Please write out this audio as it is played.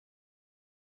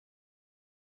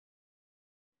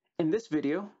In this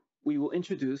video, we will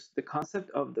introduce the concept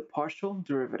of the partial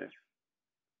derivative.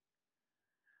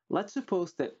 Let's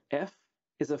suppose that f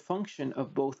is a function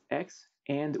of both x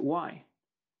and y.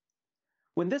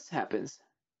 When this happens,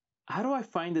 how do I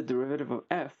find the derivative of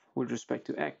f with respect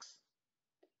to x?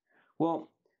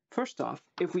 Well, first off,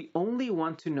 if we only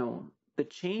want to know the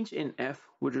change in f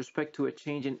with respect to a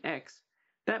change in x,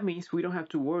 that means we don't have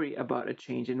to worry about a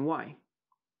change in y.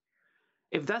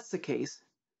 If that's the case,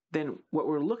 then what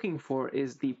we're looking for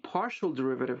is the partial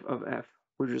derivative of f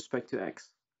with respect to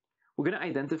x. We're going to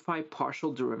identify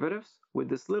partial derivatives with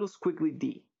this little squiggly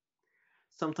d,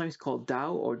 sometimes called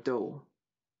dou or dou.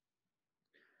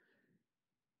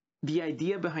 The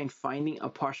idea behind finding a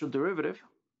partial derivative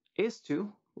is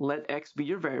to let x be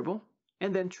your variable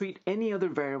and then treat any other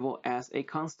variable as a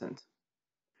constant.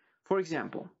 For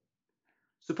example,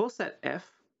 suppose that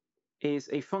f is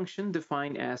a function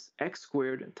defined as x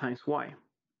squared times y.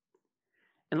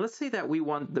 And let's say that we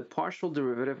want the partial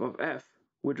derivative of f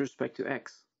with respect to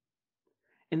x.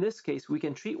 In this case, we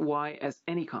can treat y as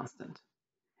any constant.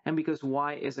 And because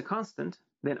y is a constant,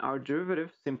 then our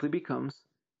derivative simply becomes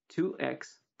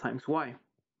 2x times y.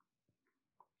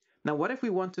 Now, what if we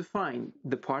want to find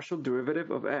the partial derivative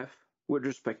of f with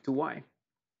respect to y?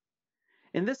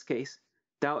 In this case,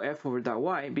 dou f over dou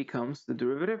y becomes the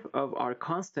derivative of our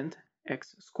constant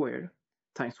x squared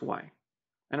times y.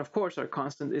 And of course, our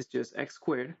constant is just x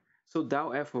squared, so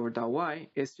dou f over dou y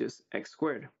is just x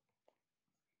squared.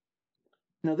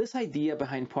 Now, this idea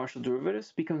behind partial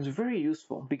derivatives becomes very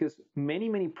useful because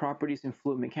many properties in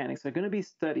fluid mechanics are going to be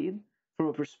studied from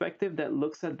a perspective that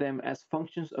looks at them as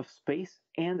functions of space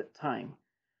and time,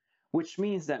 which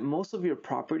means that most of your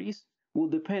properties will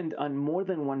depend on more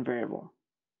than one variable.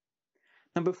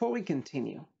 Now, before we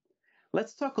continue,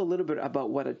 let's talk a little bit about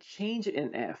what a change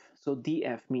in f, so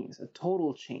df, means, a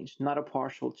total change, not a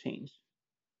partial change.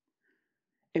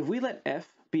 If we let f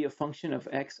be a function of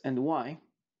x and y,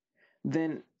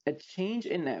 then a change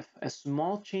in f, a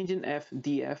small change in f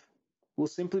df, will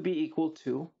simply be equal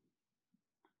to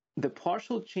the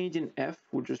partial change in f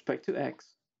with respect to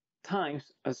x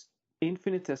times an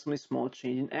infinitesimally small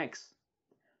change in x,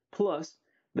 plus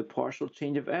the partial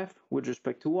change of f with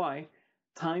respect to y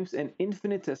times an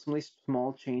infinitesimally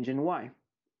small change in y.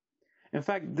 In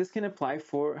fact, this can apply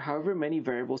for however many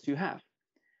variables you have.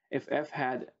 If f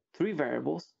had 3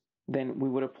 variables, then we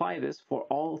would apply this for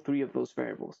all 3 of those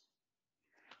variables.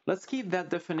 Let's keep that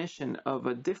definition of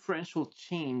a differential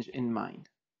change in mind,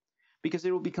 because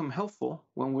it will become helpful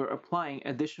when we're applying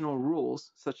additional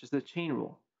rules such as the chain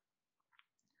rule.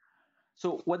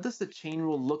 So what does the chain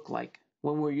rule look like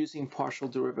when we're using partial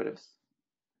derivatives?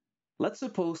 Let's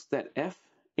suppose that f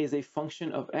is a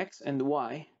function of x and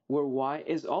y, where y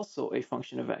is also a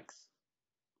function of x.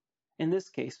 In this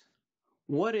case,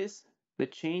 what is the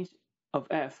change of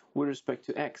f with respect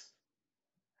to x?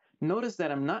 Notice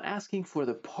that I'm not asking for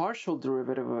the partial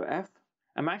derivative of f,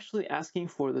 I'm actually asking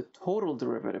for the total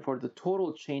derivative or the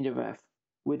total change of f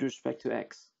with respect to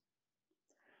x.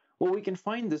 Well, we can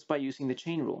find this by using the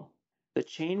chain rule. The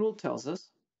chain rule tells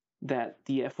us that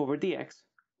df over dx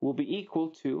will be equal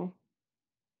to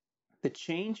the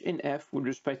change in f with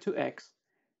respect to x,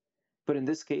 but in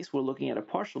this case we're looking at a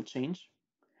partial change,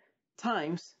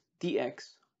 times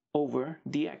dx over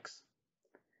dx,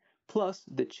 plus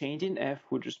the change in f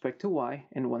with respect to y,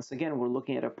 and once again we're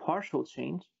looking at a partial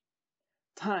change,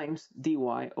 times dy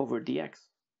over dx.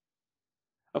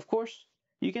 Of course,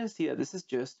 you can see that this is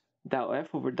just dou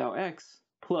f over dou x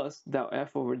plus dou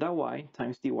f over dou y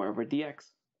times dy over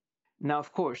dx. Now,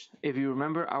 of course, if you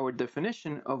remember our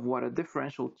definition of what a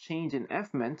differential change in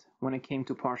f meant when it came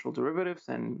to partial derivatives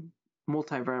and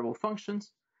multivariable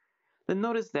functions, then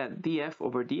notice that df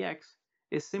over dx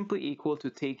is simply equal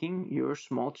to taking your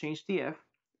small change df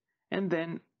and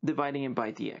then dividing it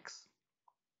by dx.